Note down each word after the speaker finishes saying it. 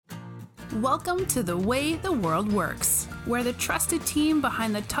Welcome to The Way the World Works, where the trusted team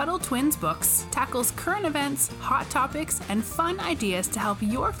behind the Tuttle Twins books tackles current events, hot topics, and fun ideas to help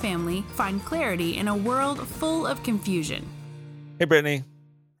your family find clarity in a world full of confusion. Hey, Brittany.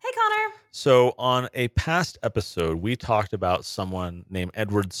 Hey, Connor. So on a past episode, we talked about someone named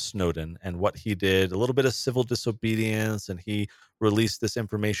Edward Snowden and what he did, a little bit of civil disobedience, and he released this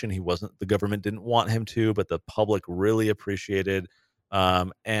information the government didn't want him to, but the public really appreciated.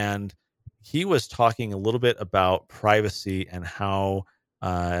 And he was talking a little bit about privacy and how,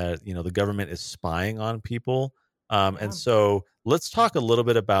 the government is spying on people. And so let's talk a little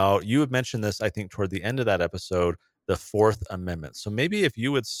bit about, you had mentioned this, I think, toward the end of that episode, the Fourth Amendment. So maybe if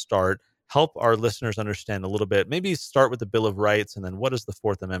you would help our listeners understand a little bit, maybe start with the Bill of Rights, and then what does the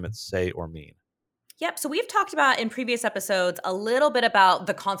Fourth Amendment say or mean? Yep. So we've talked about in previous episodes a little bit about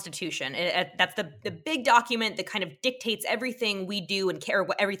the Constitution. That's the big document that kind of dictates everything we do and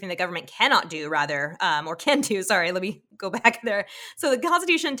everything the government cannot do, rather, or can do. Sorry, let me go back there. So the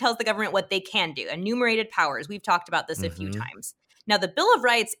Constitution tells the government what they can do, enumerated powers. We've talked about this a few times. Now, the Bill of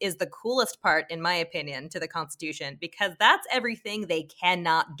Rights is the coolest part, in my opinion, to the Constitution, because that's everything they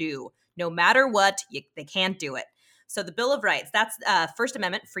cannot do. No matter what, they can't do it. So the Bill of Rights, that's First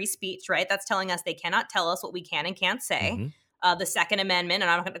Amendment, free speech, right? That's telling us they cannot tell us what we can and can't say. The Second Amendment,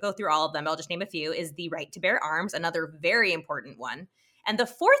 and I'm not going to go through all of them, I'll just name a few, is the right to bear arms, another very important one. And the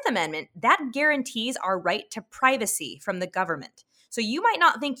Fourth Amendment, that guarantees our right to privacy from the government. So you might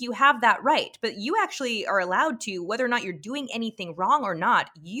not think you have that right, but you actually are allowed to, whether or not you're doing anything wrong or not,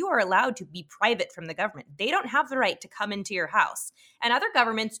 you are allowed to be private from the government. They don't have the right to come into your house. And other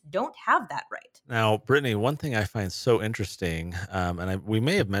governments don't have that right. Now, Brittany, one thing I find so interesting, we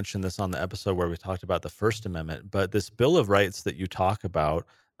may have mentioned this on the episode where we talked about the First Amendment, but this Bill of Rights that you talk about,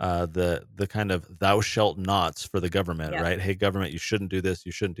 the kind of thou shalt nots for the government, right? Hey, government, you shouldn't do this,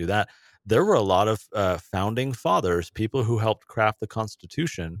 you shouldn't do that. There were a lot of founding fathers, people who helped craft the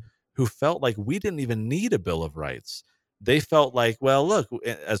Constitution, who felt like we didn't even need a Bill of Rights. They felt like, well, look,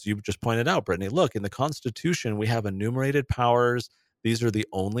 as you just pointed out, Brittany, look, in the Constitution, we have enumerated powers. These are the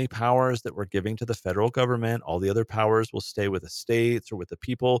only powers that we're giving to the federal government. All the other powers will stay with the states or with the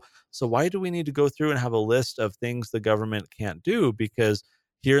people. So why do we need to go through and have a list of things the government can't do? Because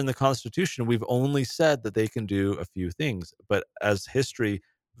here in the Constitution, we've only said that they can do a few things. But as history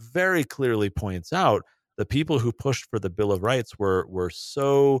very clearly points out, the people who pushed for the Bill of Rights were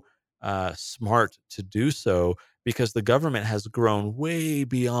so smart to do so, because the government has grown way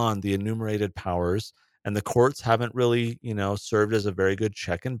beyond the enumerated powers, and the courts haven't really, served as a very good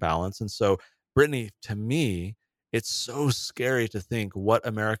check and balance. And so, Brittany, to me, it's so scary to think what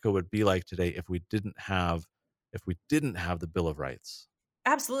America would be like today if we didn't have the Bill of Rights.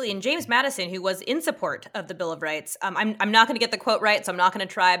 Absolutely. And James Madison, who was in support of the Bill of Rights, I'm not going to get the quote right, so I'm not going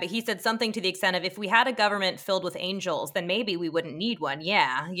to try, but he said something to the extent of, if we had a government filled with angels, then maybe we wouldn't need one.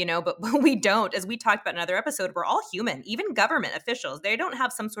 Yeah, but we don't. As we talked about in another episode, we're all human. Even government officials, they don't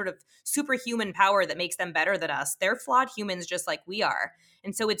have some sort of superhuman power that makes them better than us. They're flawed humans just like we are.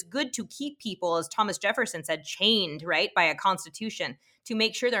 And so it's good to keep people, as Thomas Jefferson said, chained, right, by a constitution, to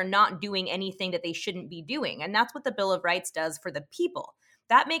make sure they're not doing anything that they shouldn't be doing. And that's what the Bill of Rights does for the people.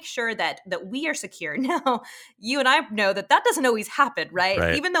 That makes sure that we are secure. Now, you and I know that doesn't always happen,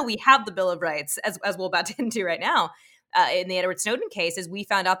 right? Even though we have the Bill of Rights, as we'll about to into right now, in the Edward Snowden case, is we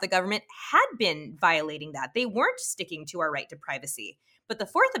found out the government had been violating that. They weren't sticking to our right to privacy. But the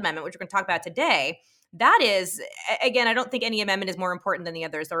Fourth Amendment, which we're going to talk about today, that is, again, I don't think any amendment is more important than the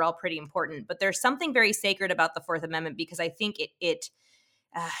others. They're all pretty important. But there's something very sacred about the Fourth Amendment, because I think it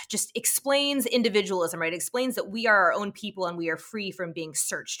just explains individualism, right? It explains that we are our own people and we are free from being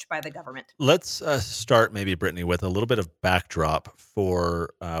searched by the government. Let's start maybe, Brittany, with a little bit of backdrop for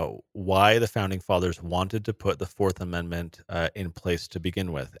why the Founding Fathers wanted to put the Fourth Amendment in place to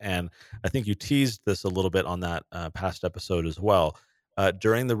begin with. And I think you teased this a little bit on that past episode as well.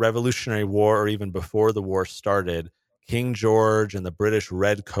 During the Revolutionary War, or even before the war started, King George and the British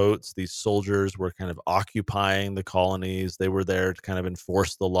Redcoats, these soldiers, were kind of occupying the colonies. They were there to kind of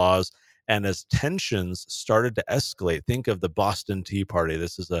enforce the laws. And as tensions started to escalate, think of the Boston Tea Party.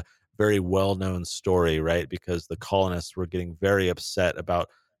 This is a very well-known story, right? Because the colonists were getting very upset about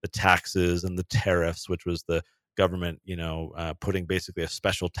the taxes and the tariffs, which was the government, putting basically a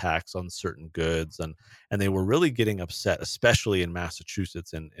special tax on certain goods. And they were really getting upset, especially in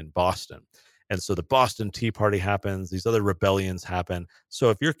Massachusetts and in Boston. And so the Boston Tea Party happens. These other rebellions happen. So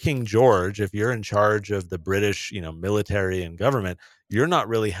if you're King George, if you're in charge of the British, military and government, you're not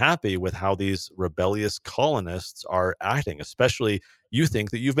really happy with how these rebellious colonists are acting. Especially, you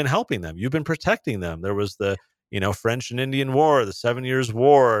think that you've been helping them, you've been protecting them. There was the French and Indian War, the 7 Years'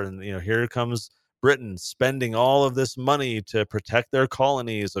 War, and here comes Britain spending all of this money to protect their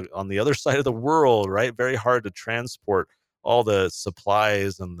colonies on the other side of the world, right? Very hard to transport all the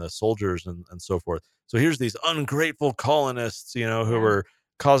supplies and the soldiers and so forth. So here's these ungrateful colonists, who were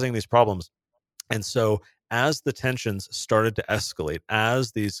causing these problems. And so as the tensions started to escalate,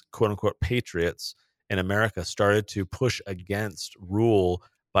 as these quote unquote patriots in America started to push against rule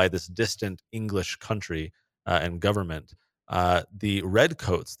by this distant English country and government, the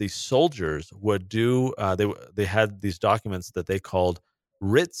redcoats, these soldiers would do, they had these documents that they called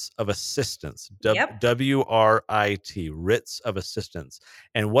writs of assistance, WRIT, writs of assistance.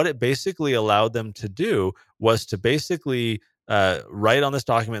 And what it basically allowed them to do was to basically write on this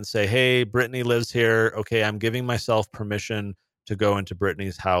document and say, hey, Brittany lives here. Okay, I'm giving myself permission to go into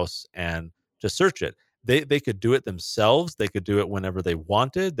Brittany's house and to search it. They could do it themselves. They could do it whenever they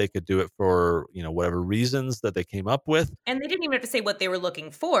wanted. They could do it for, whatever reasons that they came up with. And they didn't even have to say what they were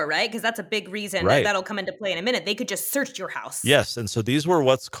looking for, right? Because that's a big reason. Right. That'll come into play in a minute. They could just search your house. Yes. And so these were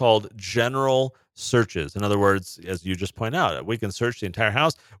what's called general searches. In other words, as you just point out, we can search the entire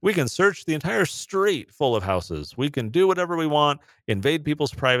house. We can search the entire street full of houses. We can do whatever we want, invade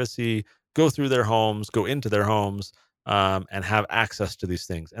people's privacy, go through their homes, go into their homes, and have access to these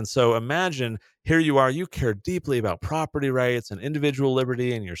things. And so imagine, here you are, you care deeply about property rights and individual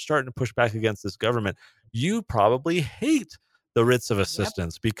liberty, and you're starting to push back against this government. You probably hate the writs of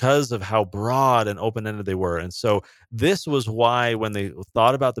assistance because of how broad and open-ended they were. And so this was why when they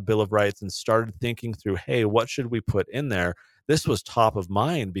thought about the Bill of Rights and started thinking through, hey, what should we put in there? This was top of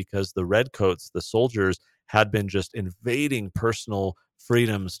mind because the redcoats, the soldiers, had been just invading personal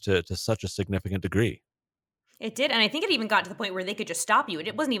freedoms to such a significant degree. It did. And I think it even got to the point where they could just stop you.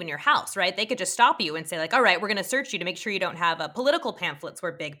 It wasn't even your house, right? They could just stop you and say, like, all right, we're going to search you to make sure you don't have political pamphlets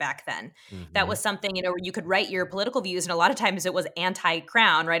were big back then. Mm-hmm. That was something, where you could write your political views. And a lot of times it was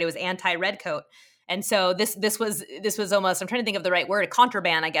anti-crown, right? It was anti-redcoat. And so this was almost, I'm trying to think of the right word,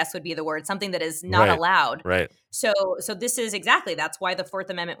 contraband, I guess would be the word, something that is not allowed. Right. So this is exactly, that's why the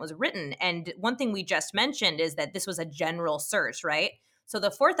Fourth Amendment was written. And one thing we just mentioned is that this was a general search, right? So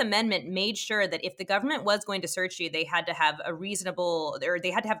the Fourth Amendment made sure that if the government was going to search you, they had to have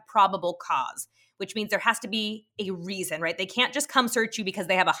they had to have probable cause, which means there has to be a reason, right? They can't just come search you because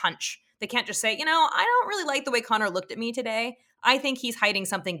they have a hunch. They can't just say, I don't really like the way Connor looked at me today. I think he's hiding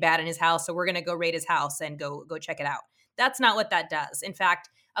something bad in his house, so we're going to go raid his house and go check it out. That's not what that does. In fact,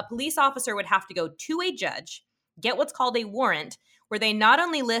 a police officer would have to go to a judge, get what's called a warrant, where they not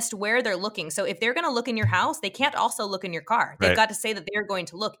only list where they're looking. So if they're going to look in your house, they can't also look in your car. They've got to say that they're going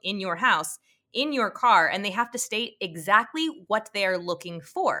to look in your house, in your car, and they have to state exactly what they're looking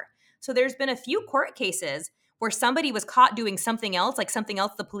for. So there's been a few court cases where somebody was caught doing something else, like something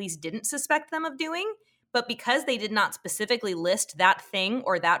else the police didn't suspect them of doing, but because they did not specifically list that thing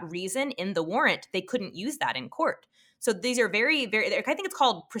or that reason in the warrant, they couldn't use that in court. So these are very, very, I think it's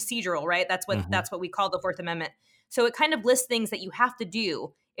called procedural, right? That's what we call the Fourth Amendment. So it kind of lists things that you have to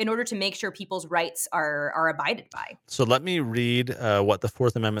do in order to make sure people's rights are abided by. So let me read what the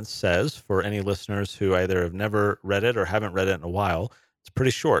Fourth Amendment says for any listeners who either have never read it or haven't read it in a while. It's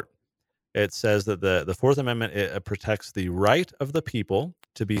pretty short. It says that the Fourth Amendment protects the right of the people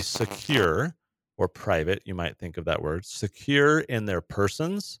to be secure or private, you might think of that word, secure in their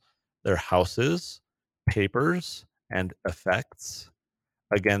persons, their houses, papers, and effects,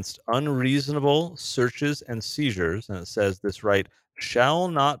 against unreasonable searches and seizures. And it says this right shall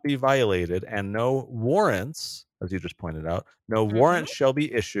not be violated, and no warrants, as you just pointed out, no warrants shall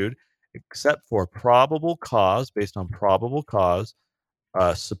be issued except for probable cause, based on probable cause,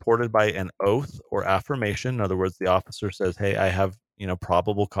 supported by an oath or affirmation. In other words, the officer says, hey, I have,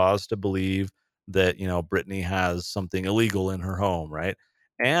 probable cause to believe that, Brittany has something illegal in her home, right?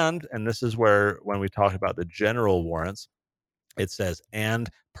 And this is where, when we talk about the general warrants, it says, and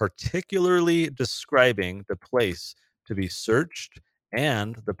particularly describing the place to be searched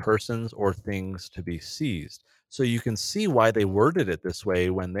and the persons or things to be seized. So you can see why they worded it this way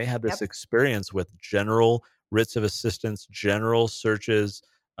when they had this experience with general writs of assistance, general searches,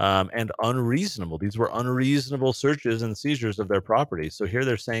 and unreasonable. These were unreasonable searches and seizures of their property. So here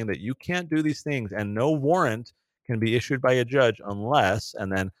they're saying that you can't do these things, and no warrant can be issued by a judge unless,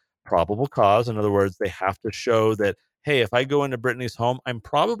 and then probable cause. In other words, they have to show that, hey, if I go into Brittany's home, I'm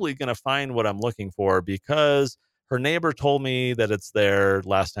probably going to find what I'm looking for because her neighbor told me that it's there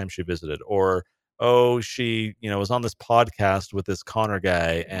last time she visited. Or, oh, she, was on this podcast with this Connor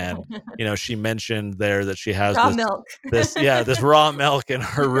guy, and, she mentioned there that she has raw milk. this raw milk in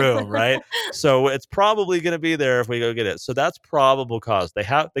her room, right? So it's probably going to be there if we go get it. So that's probable cause. They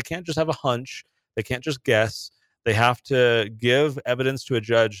can't just have a hunch. They can't just guess. They have to give evidence to a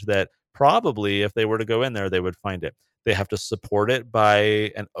judge that probably if they were to go in there, they would find it. They have to support it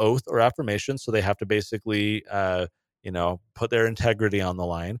by an oath or affirmation. So they have to basically, put their integrity on the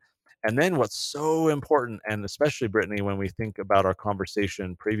line. And then what's so important, and especially Brittany, when we think about our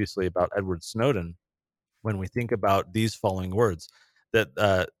conversation previously about Edward Snowden, when we think about these following words, that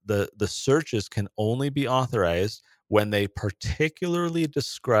the searches can only be authorized when they particularly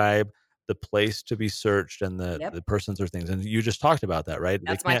describe the place to be searched and the Yep. persons or things. And you just talked about that, right?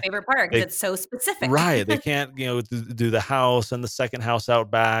 They That's my can't. favorite part because They it's so specific. Right. They can't, do the house and the second house out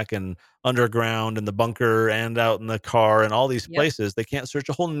back and underground and the bunker and out in the car and all these Yep. places. They can't search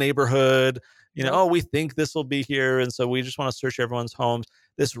a whole neighborhood. Oh, Nope. we think this will be here. And so we just want to search everyone's homes.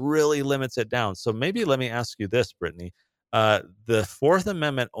 This really limits it down. So maybe let me ask you this, Brittany. The Fourth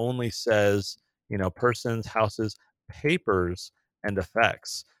Amendment only says, persons, houses, papers, and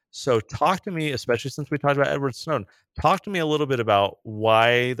effects. So talk to me, especially since we talked about Edward Snowden. Talk to me a little bit about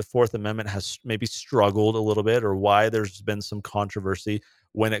why the Fourth Amendment has maybe struggled a little bit, or why there's been some controversy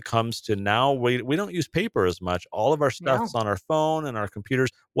when it comes to now we don't use paper as much. All of our stuff's No. on our phone and our computers.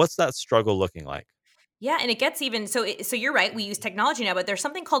 What's that struggle looking like? Yeah, and it gets even so you're right, we use technology now, but there's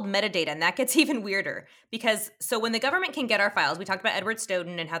something called metadata, and that gets even weirder because so when the government can get our files, we talked about Edward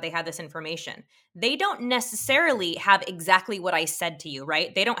Snowden and how they had this information. They don't necessarily have exactly what I said to you,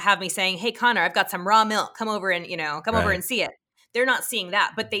 right? They don't have me saying, "Hey Connor, I've got some raw milk. Come over and, come over Right. and see it." They're not seeing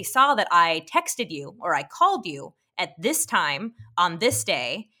that, but they saw that I texted you or I called you at this time on this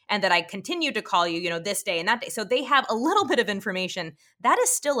day and that I continued to call you, this day and that day. So they have a little bit of information. That is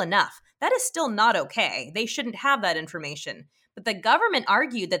still enough. That is still not okay. They shouldn't have that information. But the government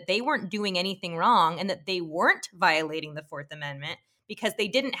argued that they weren't doing anything wrong and that they weren't violating the Fourth Amendment because they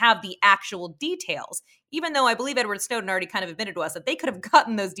didn't have the actual details. Even though I believe Edward Snowden already kind of admitted to us that they could have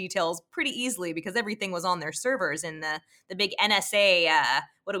gotten those details pretty easily because everything was on their servers in the big NSA.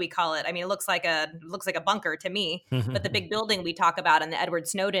 What do we call it? I mean, it looks like a bunker to me. But the big building we talk about in the Edward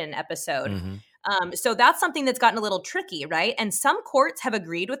Snowden episode. Hmm. So that's something that's gotten a little tricky, right? And some courts have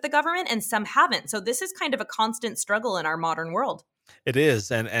agreed with the government and some haven't. So this is kind of a constant struggle in our modern world. It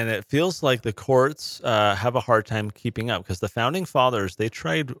is, and it feels like the courts have a hard time keeping up because the founding fathers they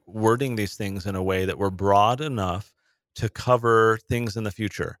tried wording these things in a way that were broad enough to cover things in the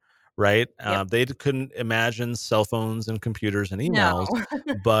future, right? Yep. They couldn't imagine cell phones and computers and No.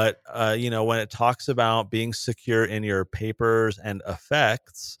 emails, but when it talks about being secure in your papers and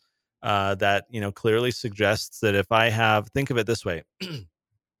effects, that clearly suggests that if I have, think of it this way.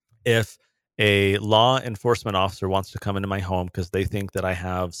 If a law enforcement officer wants to come into my home because they think that I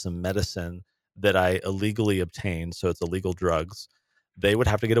have some medicine that I illegally obtained, so it's illegal drugs, they would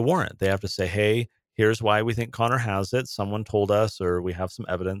have to get a warrant. They have to say, hey, here's why we think Connor has it. Someone told us, or we have some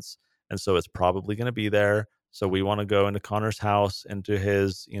evidence. And so it's probably going to be there. So we want to go into Connor's house, into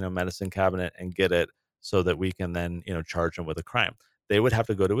his, medicine cabinet and get it so that we can then, charge him with a crime. They would have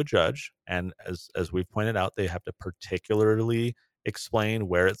to go to a judge. And as we've pointed out, they have to particularly explain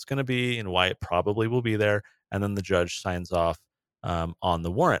where it's going to be and why it probably will be there, and then the judge signs off on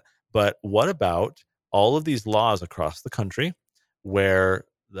the warrant. But what about all of these laws across the country where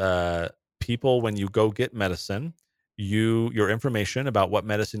the people, when you go get medicine, your information about what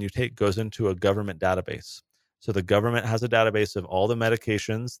medicine you take goes into a government database. So the government has a database of all the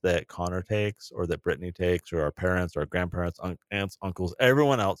medications that Connor takes or that Brittany takes or our parents or our grandparents, aunts, uncles,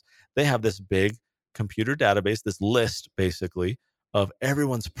 everyone else. They have this big computer database, this list basically of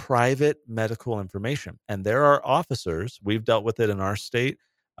everyone's private medical information. And there are officers, we've dealt with it in our state,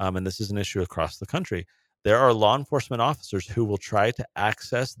 and this is an issue across the country. There are law enforcement officers who will try to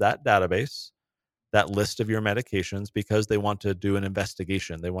access that database, that list of your medications, because they want to do an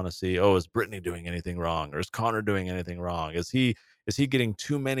investigation. They want to see, oh, is Brittany doing anything wrong? Or is Connor doing anything wrong? Is he getting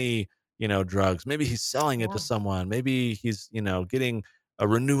too many, drugs? Maybe he's selling it to Yeah. someone. Maybe he's, getting a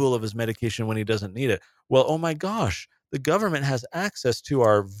renewal of his medication when he doesn't need it. Well, oh my gosh, the government has access to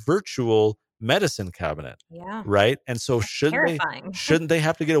our virtual medicine cabinet, Yeah. right? And so That's terrifying. shouldn't they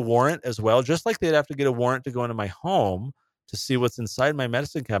have to get a warrant as well? Just like they'd have to get a warrant to go into my home to see what's inside my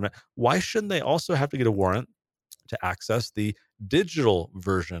medicine cabinet. Why shouldn't they also have to get a warrant to access the digital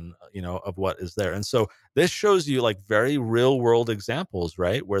version, of what is there? And so this shows you like very real world examples,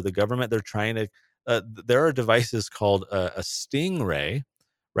 right? Where the government, they're trying to, there are devices called a stingray,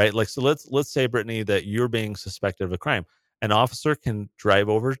 right? Like, so let's say, Brittany, that you're being suspected of a crime. An officer can drive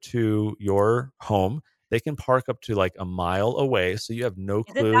over to your home. They can park up to like a mile away. So you have no Is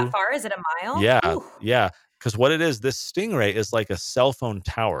it that clue. far? Is it a mile? Yeah, Ooh. yeah. Because what it is, this Stingray is like a cell phone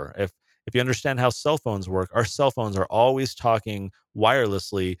tower. If you understand how cell phones work, our cell phones are always talking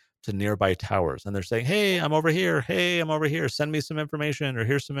wirelessly to nearby towers, and they're saying, "Hey, I'm over here. Hey, I'm over here. Send me some information, or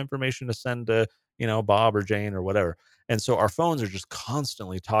here's some information to send to, Bob or Jane or whatever." And so our phones are just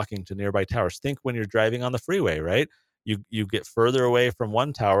constantly talking to nearby towers. Think when you're driving on the freeway, right? You get further away from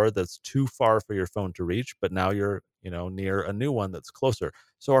one tower that's too far for your phone to reach, but now you're, near a new one that's closer.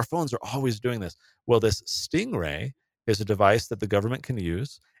 So our phones are always doing this. Well, this Stingray is a device that the government can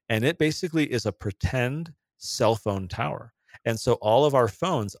use, and it basically is a pretend cell phone tower. And so all of our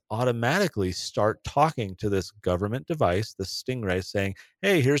phones automatically start talking to this government device, the Stingray, saying,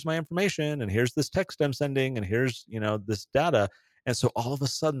 "Hey, here's my information, and here's this text I'm sending, and here's, this data." And so all of a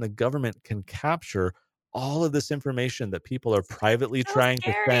sudden the government can capture all of this information that people are privately So trying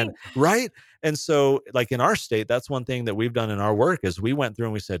to scary. send, right? And so, like in our state, that's one thing that we've done in our work is we went through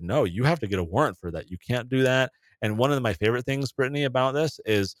and we said, "No, you have to get a warrant for that. You can't do that." And one of my favorite things, Brittany, about this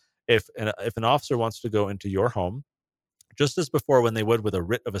is if an officer wants to go into your home, just as before when they would with a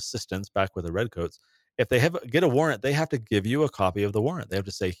writ of assistance back with the redcoats, if they get a warrant, they have to give you a copy of the warrant. They have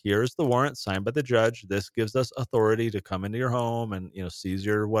to say, "Here's the warrant signed by the judge. This gives us authority to come into your home and, seize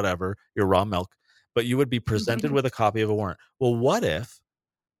your whatever, your raw milk." But you would be presented with a copy of a warrant. Well, what if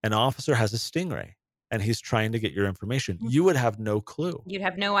an officer has a Stingray and he's trying to get your information? You would have no clue. You'd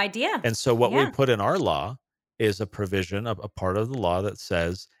have no idea. And so what we Yeah. put in our law is a provision of a part of the law that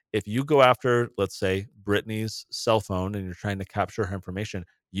says if you go after, let's say, Brittany's cell phone and you're trying to capture her information,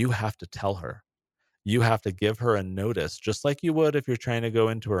 you have to tell her. You have to give her a notice, just like you would if you're trying to go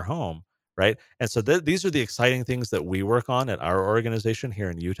into her home, right? And so these are the exciting things that we work on at our organization here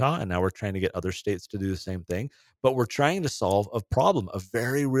in Utah, and now we're trying to get other states to do the same thing. But we're trying to solve a problem, a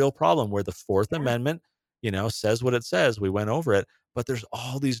very real problem, where the Fourth Amendment, says what it says. We went over it, but there's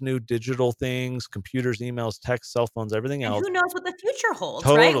all these new digital things, computers, emails, text, cell phones, everything And else. who knows what the future holds,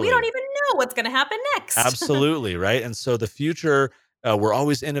 right? We Totally. don't even know what's going to happen next. Absolutely, right? And so the future, we're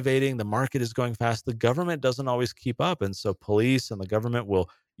always innovating. The market is going fast. The government doesn't always keep up. And so police and the government will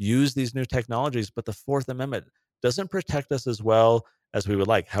use these new technologies, but the Fourth Amendment doesn't protect us as well as we would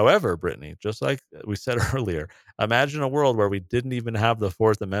like. However, Brittany, just like we said earlier, imagine a world where we didn't even have the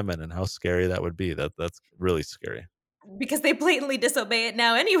Fourth Amendment and how scary that would be. That's really scary. Because they blatantly disobey it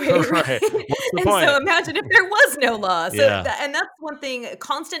now anyway, Right. right? What's the And point? so imagine if there was no law. So Yeah. and that's one thing,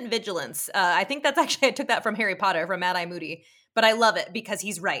 constant vigilance. I think that's actually, I took that from Harry Potter, from Mad-Eye Moody. But I love it because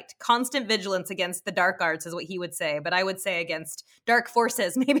he's right. Constant vigilance against the dark arts is what he would say. But I would say against dark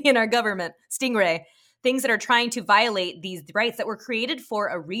forces, maybe in our government, Stingray, things that are trying to violate these rights that were created for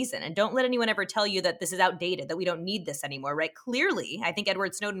a reason. And don't let anyone ever tell you that this is outdated, that we don't need this anymore, right? Clearly, I think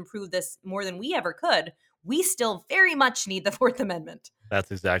Edward Snowden proved this more than we ever could. We still very much need the Fourth Amendment.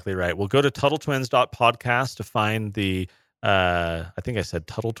 That's exactly right. We'll go to TuttleTwins.podcast to find the, I think I said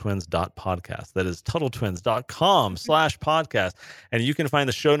TuttleTwins.podcast. That is TuttleTwins.com/podcast. And you can find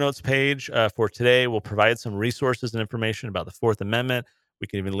the show notes page for today. We'll provide some resources and information about the Fourth Amendment. We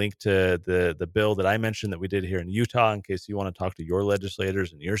can even link to the bill that I mentioned that we did here in Utah in case you want to talk to your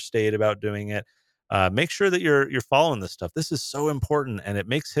legislators in your state about doing it. Make sure that you're following this stuff. This is so important, and it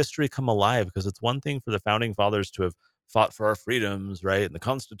makes history come alive because it's one thing for the founding fathers to have fought for our freedoms, right? And the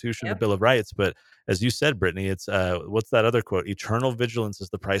Constitution, Yep. the Bill of Rights. But as you said, Brittany, it's what's that other quote? Eternal vigilance is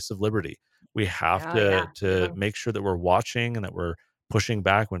the price of liberty. We have to make sure that we're watching and that we're pushing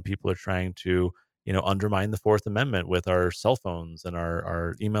back when people are trying to, undermine the Fourth Amendment with our cell phones and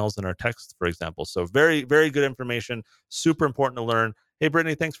our emails and our texts, for example. So very, very good information. Super important to learn. Hey,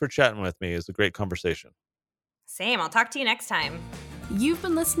 Brittany, thanks for chatting with me. It's a great conversation. Same. I'll talk to you next time. You've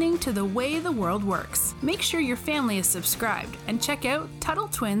been listening to The Way the World Works. Make sure your family is subscribed and check out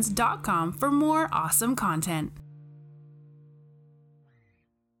TuttleTwins.com for more awesome content.